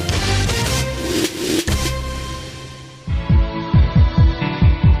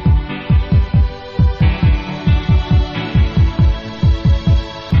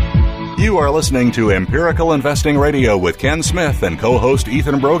 You are listening to Empirical Investing Radio with Ken Smith and co-host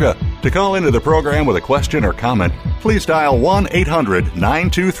Ethan Broga. To call into the program with a question or comment, please dial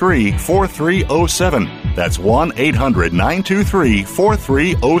 1-800-923-4307. That's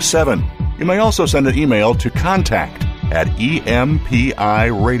 1-800-923-4307. You may also send an email to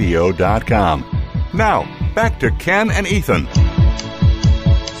contact@empiradio.com. Now, back to Ken and Ethan.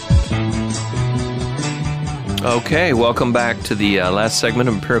 Okay, welcome back to the last segment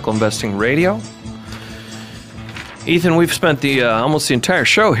of Empirical Investing Radio. Ethan, we've spent almost the entire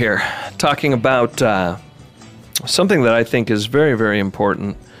show here talking about something that I think is very, very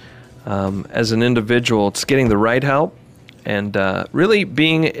important as an individual. It's getting the right help and really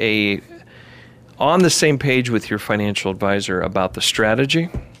being on the same page with your financial advisor about the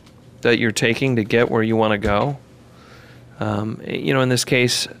strategy that you're taking to get where you want to go. In this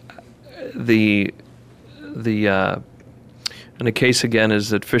case, and the case again is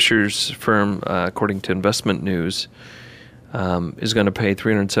that Fisher's firm, according to Investment News, is going to pay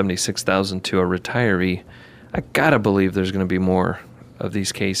 $376,000 to a retiree. I gotta believe there's going to be more of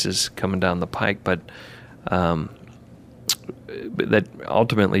these cases coming down the pike, but that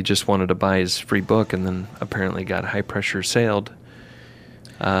ultimately just wanted to buy his free book and then apparently got high pressure sailed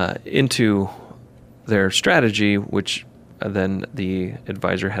into their strategy, which then the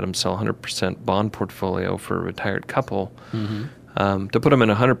advisor had him sell 100% bond portfolio for a retired couple to put them in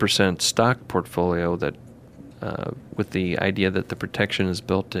a 100% stock portfolio that with the idea that the protection is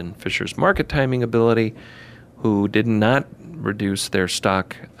built in Fisher's market timing ability, who did not reduce their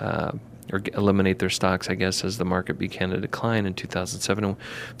stock or eliminate their stocks, I guess, as the market began to decline in 2007. A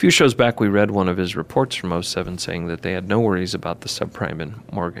few shows back, we read one of his reports from 2007 saying that they had no worries about the subprime and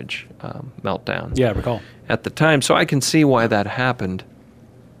mortgage meltdown. Yeah, I recall. At the time. So I can see why that happened.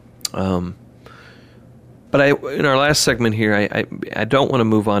 But in our last segment here, I don't want to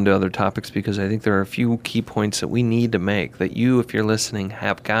move on to other topics because I think there are a few key points that we need to make that you, if you're listening,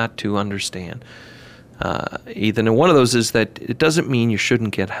 have got to understand. Ethan, and one of those is that it doesn't mean you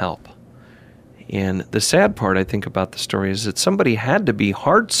shouldn't get help. And the sad part, I think, about the story is that somebody had to be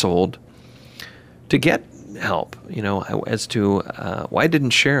hard sold to get help, as to why didn't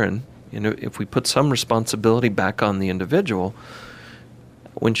Sharon, if we put some responsibility back on the individual,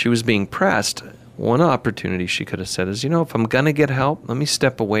 when she was being pressed, one opportunity she could have said is, if I'm going to get help, let me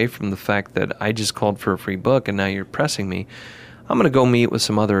step away from the fact that I just called for a free book and now you're pressing me. I'm going to go meet with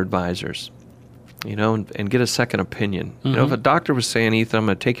some other advisors, and get a second opinion. If a doctor was saying, Ethan, I'm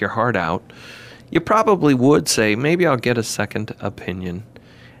going to take your heart out, you probably would say, maybe I'll get a second opinion,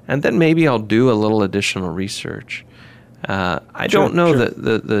 and then maybe I'll do a little additional research. I don't know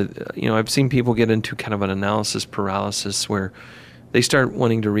that I've seen people get into kind of an analysis paralysis where they start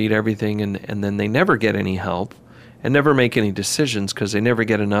wanting to read everything and then they never get any help and never make any decisions because they never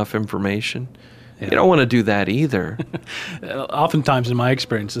get enough information. Yeah. You don't want to do that either. Oftentimes, in my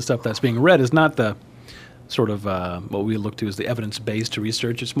experience, the stuff that's being read is not the sort of what we look to as the evidence-based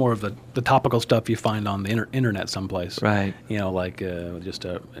research. It's more of the topical stuff you find on the internet someplace. Right. Like just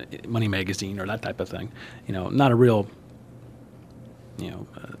a Money Magazine or that type of thing. Not a real,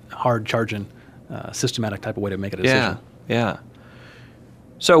 hard-charging, systematic type of way to make a decision. Yeah.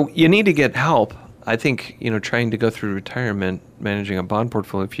 So you need to get help. I think, trying to go through retirement, managing a bond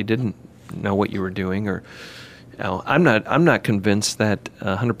portfolio, if you didn't know what you were doing, or I'm not convinced that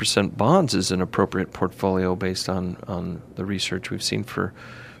 100% bonds is an appropriate portfolio based on the research we've seen for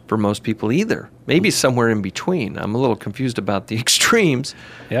most people either. Maybe somewhere in between. I'm a little confused about the extremes.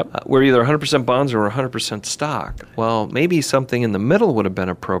 Yep. Where either 100% bonds or 100% stock. Well, maybe something in the middle would have been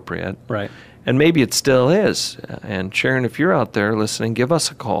appropriate. Right. And maybe it still is. And Sharon, if you're out there listening, give us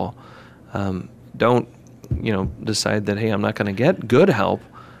a call. Don't decide that, hey, I'm not going to get good help.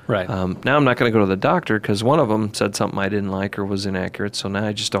 Right. Now I'm not going to go to the doctor because one of them said something I didn't like or was inaccurate, so now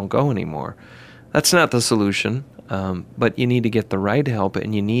I just don't go anymore. That's not the solution, but you need to get the right help,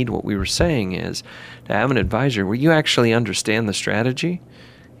 and you need, what we were saying is, to have an advisor where you actually understand the strategy,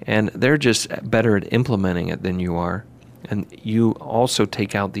 and they're just better at implementing it than you are, and you also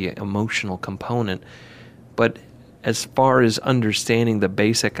take out the emotional component. But as far as understanding the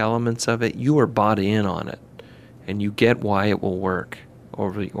basic elements of it, you are bought in on it, and you get why it will work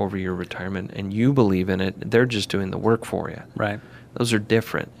over your retirement, and you believe in it. They're just doing the work for you. Right. Those are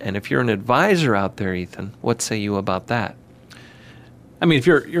different. And if you're an advisor out there, Ethan, what say you about that? I mean, if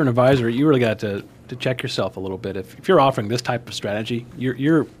you're an advisor, you really got to check yourself a little bit. If you're offering this type of strategy,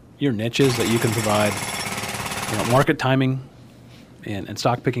 your niches that you can provide, market timing and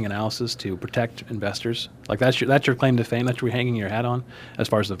stock picking analysis to protect investors, like that's your claim to fame. That's what you're hanging your hat on as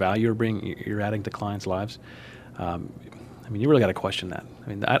far as the value you're adding to clients' lives. You really got to question that.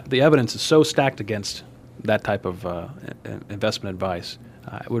 The evidence is so stacked against that type of investment advice.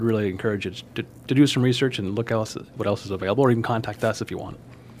 I would really encourage you to do some research and look what else is available, or even contact us if you want.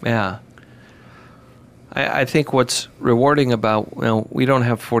 Yeah. I think what's rewarding about, we don't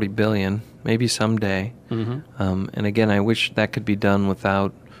have $40 billion, maybe someday. Mm-hmm. And again, I wish that could be done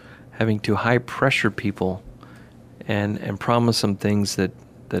without having to high pressure people and promise them things that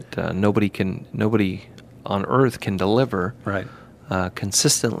nobody on earth can deliver, right?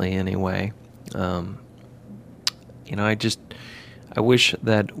 Consistently anyway. I wish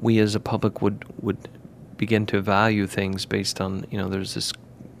that we as a public would begin to value things based on, there's this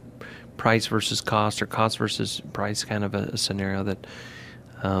price versus cost or cost versus price kind of a scenario that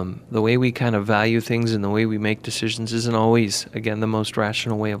the way we kind of value things and the way we make decisions isn't always, again, the most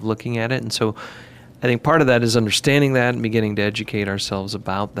rational way of looking at it. And so I think part of that is understanding that and beginning to educate ourselves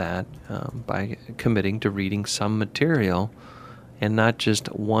about that by committing to reading some material and not just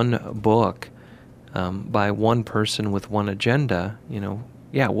one book by one person with one agenda,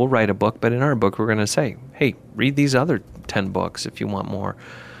 we'll write a book, but in our book we're going to say, hey, read these other 10 books if you want more.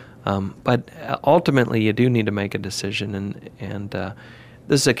 But ultimately you do need to make a decision, and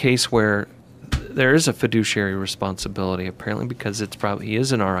this is a case where there is a fiduciary responsibility, apparently, because he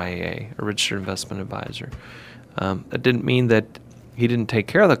is an RIA, a registered investment advisor. That didn't mean that he didn't take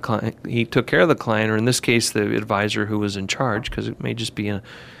care of the client. He took care of the client, or in this case, the advisor who was in charge, because it may just be a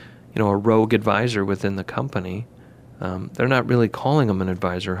rogue advisor within the company. They're not really calling him an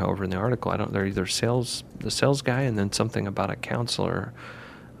advisor, however, in the article. They're either the sales guy, and then something about a counselor,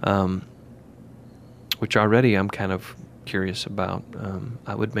 which already I'm kind of curious about.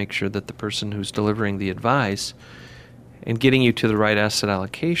 I would make sure that the person who's delivering the advice and getting you to the right asset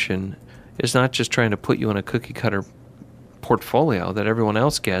allocation is not just trying to put you in a cookie cutter portfolio that everyone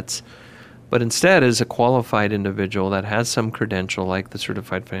else gets, but instead is a qualified individual that has some credential, like the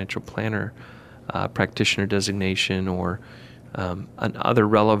certified financial planner practitioner designation, or another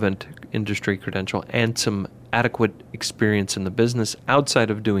relevant industry credential, and some adequate experience in the business outside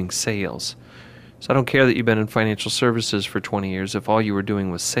of doing sales. So I don't care that you've been in financial services for 20 years if all you were doing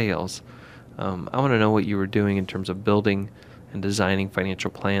was sales. I want to know what you were doing in terms of building and designing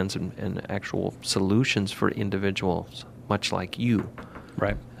financial plans and actual solutions for individuals, much like you,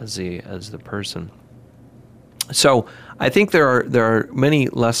 right, as the person. So I think there are many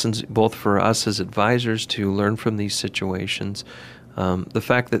lessons both for us as advisors to learn from these situations. The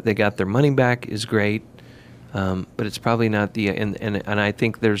fact that they got their money back is great. But it's probably not and I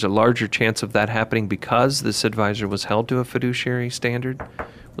think there's a larger chance of that happening because this advisor was held to a fiduciary standard,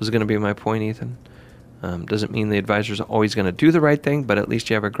 was going to be my point, Ethan. Doesn't mean the advisor's always going to do the right thing, but at least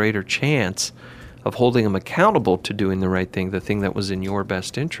you have a greater chance of holding them accountable to doing the right thing, the thing that was in your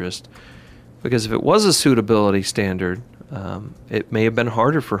best interest. Because if it was a suitability standard, it may have been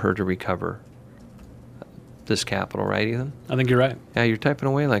harder for her to recover this capital, right, Ethan? I think you're right. Yeah, you're typing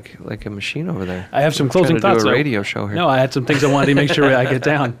away like a machine over there. I have some closing thoughts. Do a radio show here. No, I had some things I wanted to make sure I get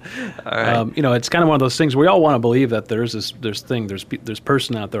down. All right. It's kind of one of those things we all want to believe that there's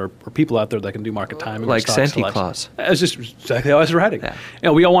person out there or people out there that can do market timing, like Santa Claus. That's just exactly how I was writing.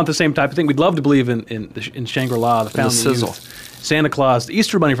 Yeah. We all want the same type of thing. We'd love to believe in Shangri-La, the founding sizzle, youth, Santa Claus, the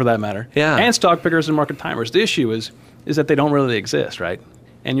Easter Bunny for that matter, and stock pickers and market timers. The issue is that they don't really exist, right?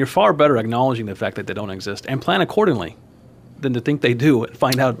 And you're far better acknowledging the fact that they don't exist and plan accordingly than to think they do and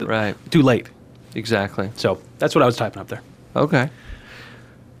find out too late. Exactly. So that's what I was typing up there. Okay.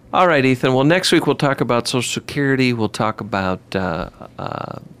 All right, Ethan. Well, next week we'll talk about Social Security. We'll talk about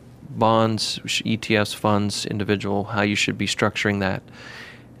bonds, ETFs, funds, individual, how you should be structuring that,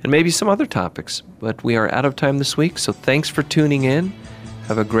 and maybe some other topics. But we are out of time this week, so thanks for tuning in.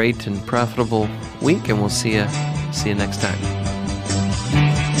 Have a great and profitable week, and we'll see you next time.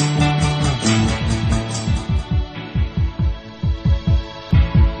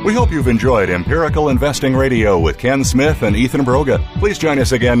 We hope you've enjoyed Empirical Investing Radio with Ken Smith and Ethan Broga. Please join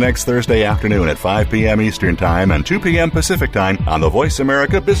us again next Thursday afternoon at 5 p.m. Eastern Time and 2 p.m. Pacific Time on the Voice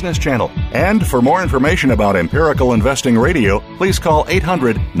America Business Channel. And for more information about Empirical Investing Radio, please call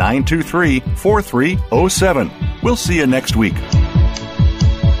 800-923-4307. We'll see you next week.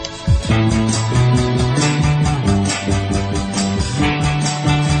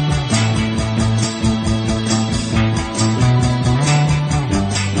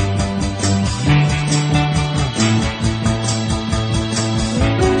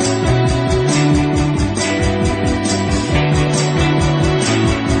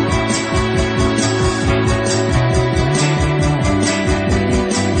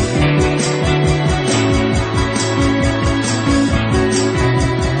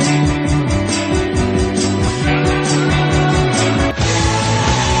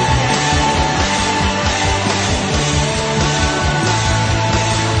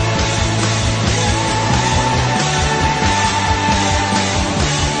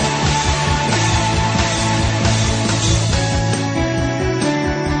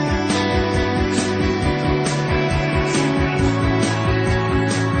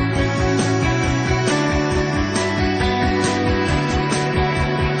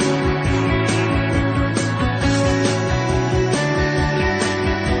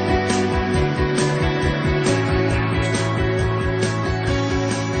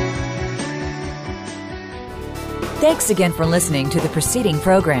 Thanks again for listening to the preceding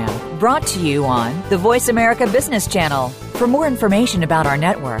program, brought to you on the Voice America Business Channel. For more information about our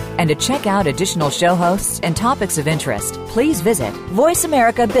network and to check out additional show hosts and topics of interest, please visit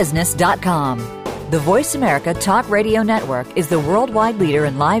voiceamericabusiness.com. The Voice America Talk Radio Network is the worldwide leader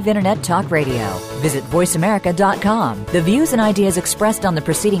in live Internet talk radio. Visit voiceamerica.com. The views and ideas expressed on the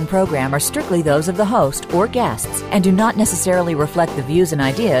preceding program are strictly those of the host or guests and do not necessarily reflect the views and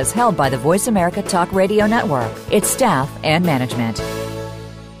ideas held by the Voice America Talk Radio Network, its staff, and management.